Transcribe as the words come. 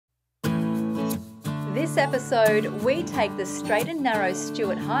This episode, we take the straight and narrow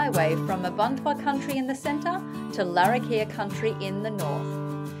Stuart Highway from Mbantwe country in the centre to Larrakia country in the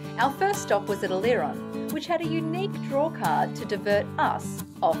north. Our first stop was at Aliron, which had a unique draw card to divert us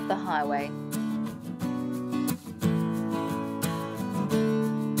off the highway.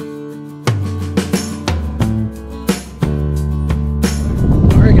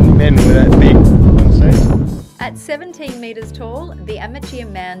 I reckon men were that big on the scene. At 17 metres tall, the amateur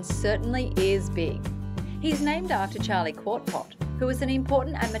man certainly is big. He's named after Charlie Quartpot, who was an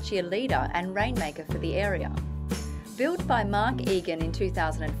important amateur leader and rainmaker for the area. Built by Mark Egan in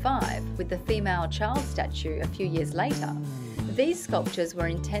 2005 with the female child statue a few years later, these sculptures were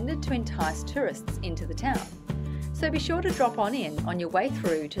intended to entice tourists into the town. So be sure to drop in on your way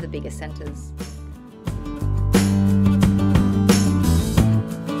through to the bigger centres.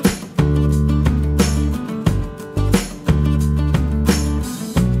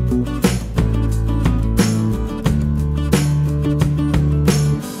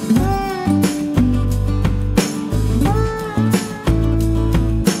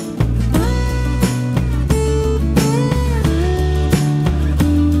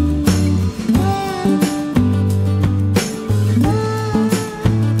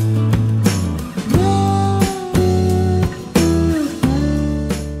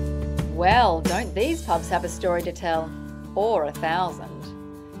 Well, don't these pubs have a story to tell? Or 1,000.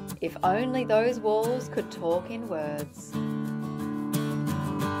 If only those walls could talk in words.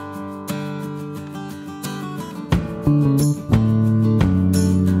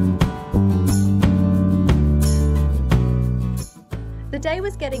 The day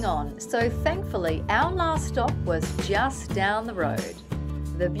was getting on, so thankfully our last stop was just down the road.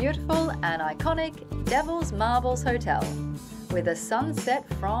 The beautiful and iconic Devil's Marbles Hotel, with a sunset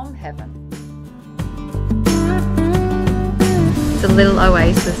from heaven. It's a little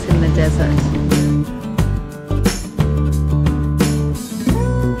oasis in the desert.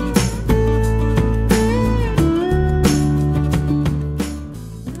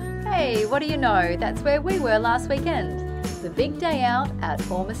 Hey, what do you know? That's where we were last weekend. The big day out at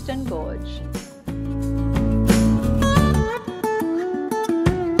Ormiston Gorge.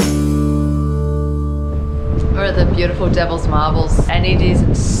 We're at the beautiful Devil's Marbles and it is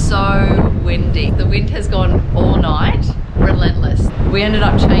so windy. The wind has gone all night, relentless. We ended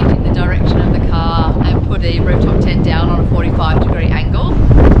up changing the direction of the car and put the rooftop tent down on a 45-degree angle.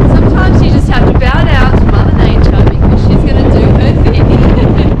 Sometimes you just have to bow down to Mother Nature because she's going to do her thing.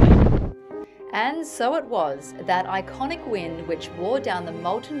 And so it was, that iconic wind which wore down the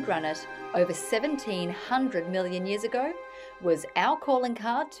molten granite over 1,700 million years ago was our calling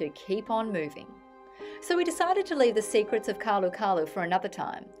card to keep on moving. So we decided to leave the secrets of Kalu Kalu for another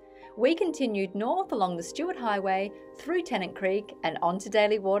time. We continued north along the Stuart Highway, through Tennant Creek and onto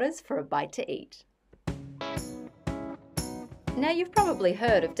Daly Waters for a bite to eat. Now you've probably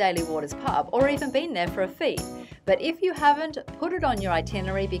heard of Daly Waters pub or even been there for a feed, but if you haven't, put it on your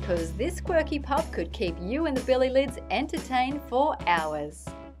itinerary because this quirky pub could keep you and the billy lids entertained for hours.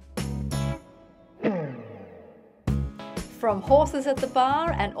 From horses at the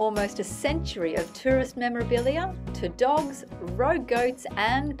bar and almost a century of tourist memorabilia to dogs, road goats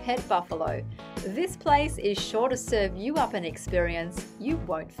and pet buffalo, this place is sure to serve you up an experience you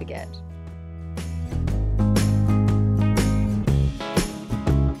won't forget.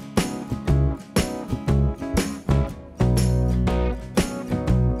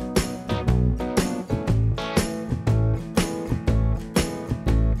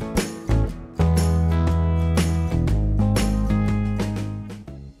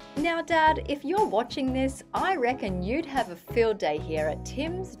 Now Dad, if you're watching this, I reckon you'd have a field day here at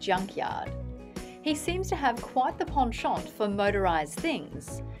Tim's Junkyard. He seems to have quite the penchant for motorised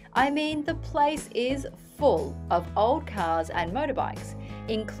things. I mean, the place is full of old cars and motorbikes,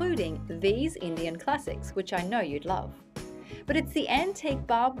 including these Indian classics, which I know you'd love. But it's the antique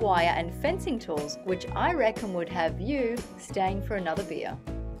barbed wire and fencing tools which I reckon would have you staying for another beer.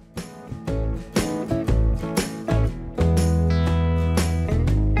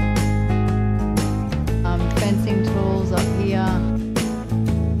 Fencing tools up here.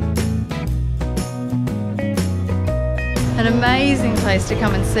 An amazing place to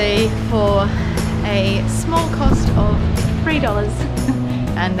come and see for a small cost of $3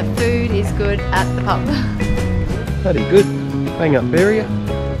 and the food is good at the pub. Bloody good. Bang up area.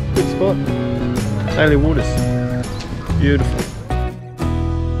 Good spot. Daly Waters. Beautiful.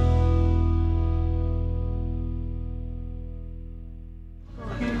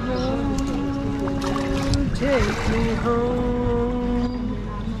 Take me home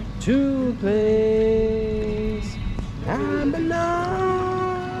to a place I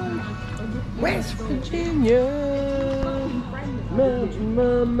belong, where West Virginia, Mountain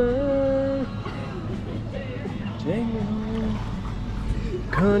Mama, Jagan,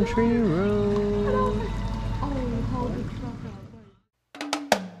 Country Road.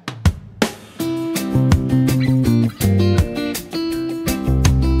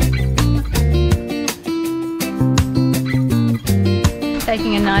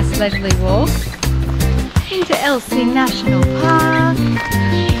 Taking a nice leisurely walk into Elsie National Park.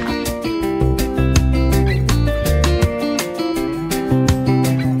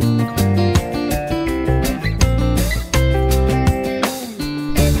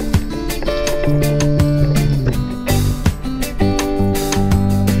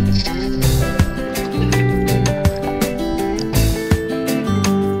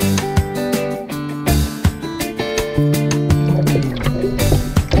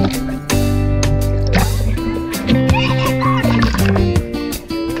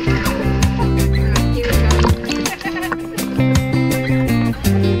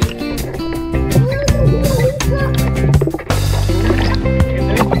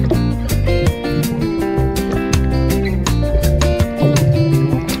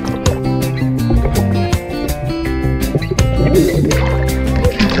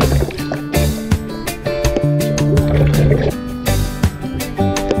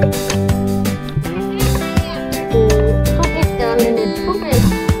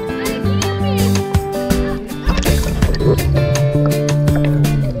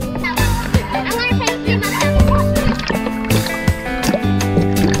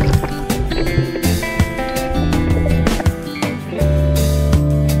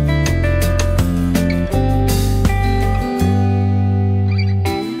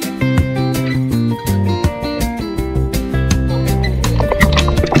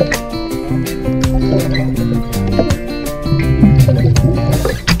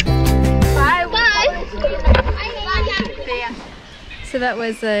 So that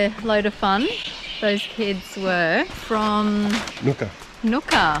was a load of fun. Those kids were from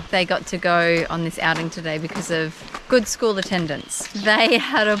Nooka. They got to go on this outing today because of good school attendance. They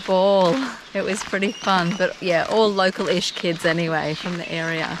had a ball. It was pretty fun, but yeah, all local-ish kids anyway from the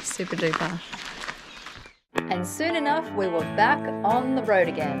area. Super duper. And soon enough, we were back on the road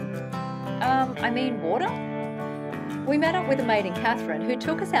again. Water? We met up with a mate in Catherine who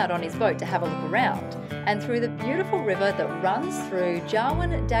took us out on his boat to have a look around and through the beautiful river that runs through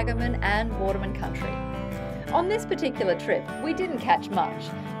Darwin, Dagerman and Waterman country. On this particular trip, we didn't catch much,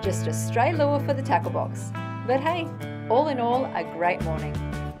 just a stray lure for the tackle box. But hey, all in all, a great morning.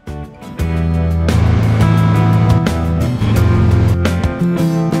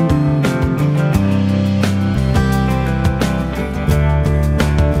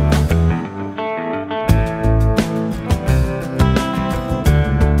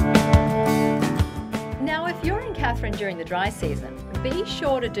 During the dry season, be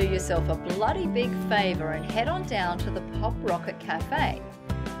sure to do yourself a bloody big favour and head on down to the Pop Rocket Cafe,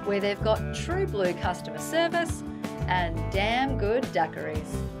 where they've got true blue customer service and damn good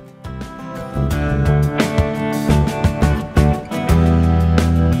daiquiris.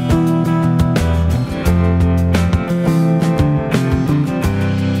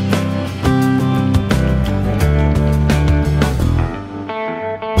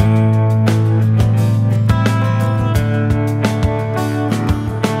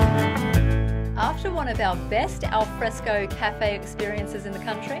 Our best alfresco cafe experiences in the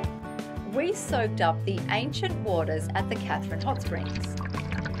country, we soaked up the ancient waters at the Catherine Hot Springs.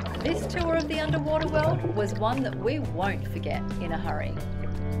 This tour of the underwater world was one that we won't forget in a hurry.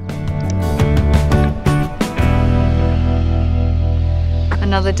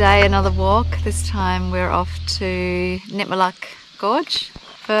 Another day, another walk. This time we're off to Nitmaluk Gorge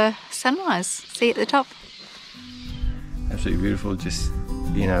for sunrise. See you at the top. Absolutely beautiful, just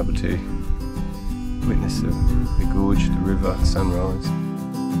being able to witness the gorge, the river, sunrise.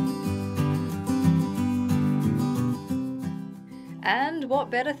 And what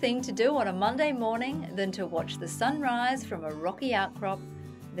better thing to do on a Monday morning than to watch the sunrise from a rocky outcrop,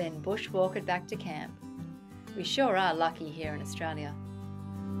 then bushwalk it back to camp. We sure are lucky here in Australia.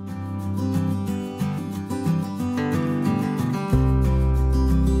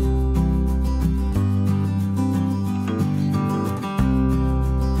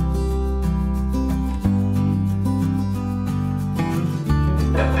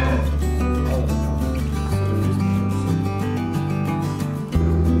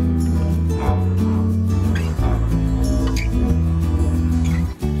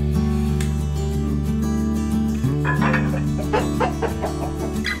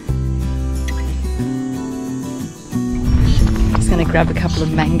 grab a couple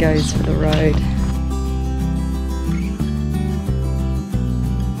of mangoes for the road.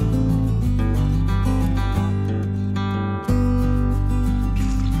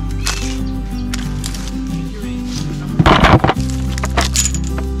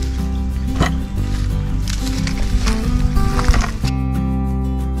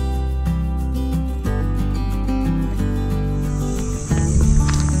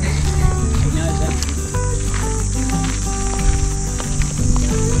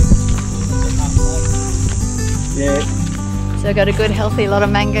 So I got a good healthy lot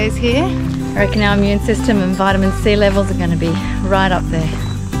of mangoes here. I reckon our immune system and vitamin C levels are going to be right up there,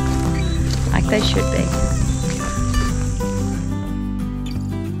 like they should be.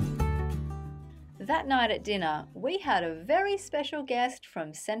 That night at dinner, we had a very special guest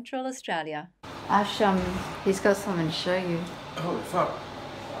from Central Australia. Ash, he's got something to show you. Oh, fuck.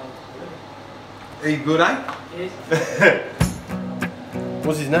 Are you good, eh? Yes.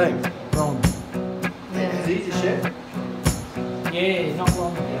 What's his name? Ron. Yeah. Is he the chef? Yeah, not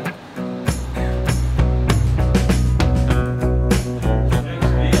long ago.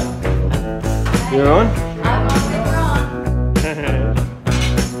 You're on? I'm on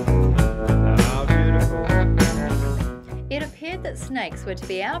Oh, beautiful. It appeared that snakes were to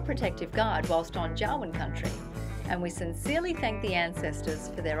be our protective guard whilst on Darwin country, and we sincerely thank the ancestors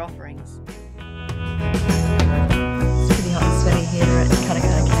for their offerings. It's pretty hot and sweaty here at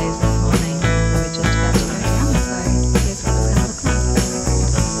Katakata Caves this morning. We're just about to go down, so here's what it's going to look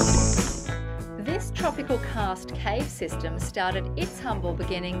like. This tropical karst cave system started its humble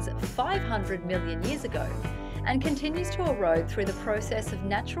beginnings 500 million years ago and continues to erode through the process of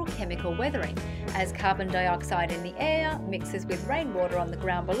natural chemical weathering as carbon dioxide in the air mixes with rainwater on the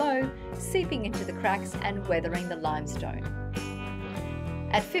ground below, seeping into the cracks and weathering the limestone.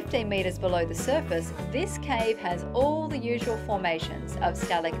 At 15 metres below the surface, this cave has all the usual formations of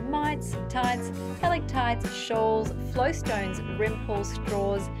stalagmites, tights, helictites, shoals, flowstones, rim pools,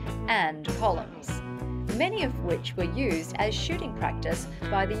 straws and columns, many of which were used as shooting practice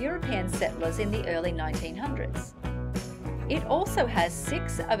by the European settlers in the early 1900s. It also has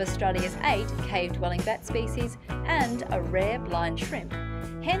 6 of Australia's 8 cave-dwelling bat species and a rare blind shrimp,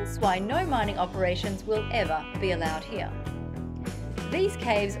 hence why no mining operations will ever be allowed here. These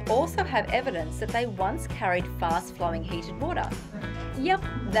caves also have evidence that they once carried fast-flowing heated water. Yep,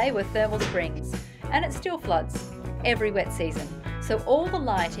 they were thermal springs, and it still floods every wet season, so all the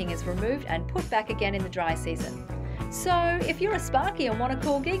lighting is removed and put back again in the dry season. So if you're a Sparky and want a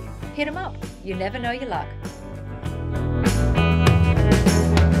cool gig, hit 'em up. You never know your luck.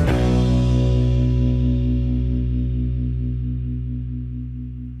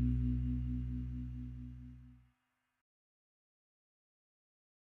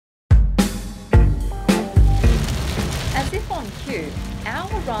 As if on cue, our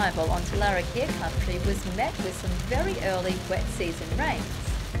arrival onto Larrakia country was met with some very early wet season rains.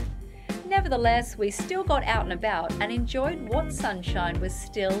 Nevertheless, we still got out and about and enjoyed what sunshine was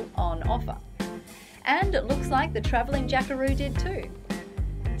still on offer. And it looks like the travelling jackaroo did too.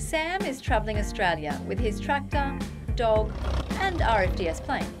 Sam is travelling Australia with his tractor, dog and RFDS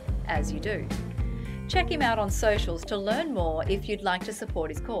plane, as you do. Check him out on socials to learn more if you'd like to support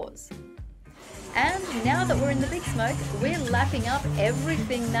his cause. And now that we're in the big smoke, we're lapping up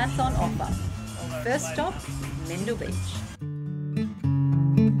everything that's on offer. First stop, Mindle Beach.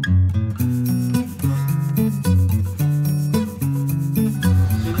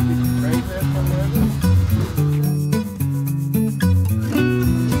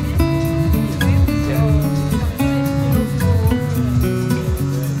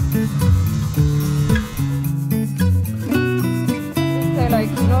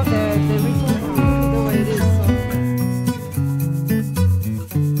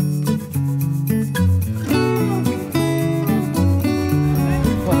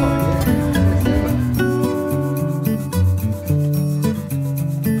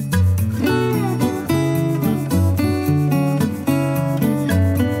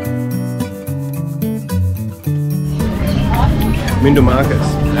 Mindle Markets,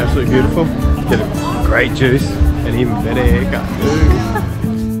 absolutely beautiful. Get a great juice and even better haircut.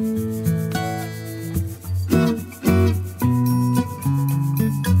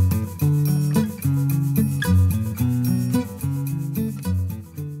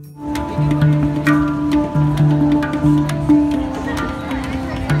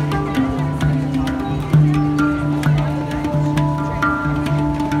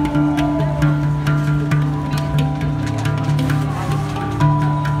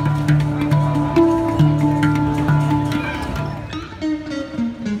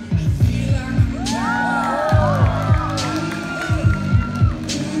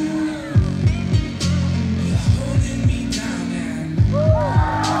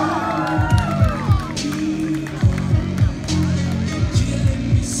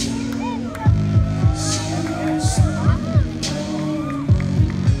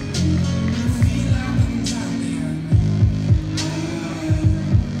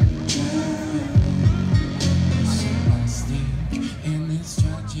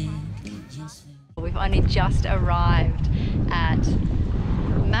 only just arrived at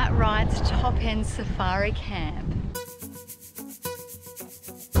Matt Wright's Top End Safari Camp.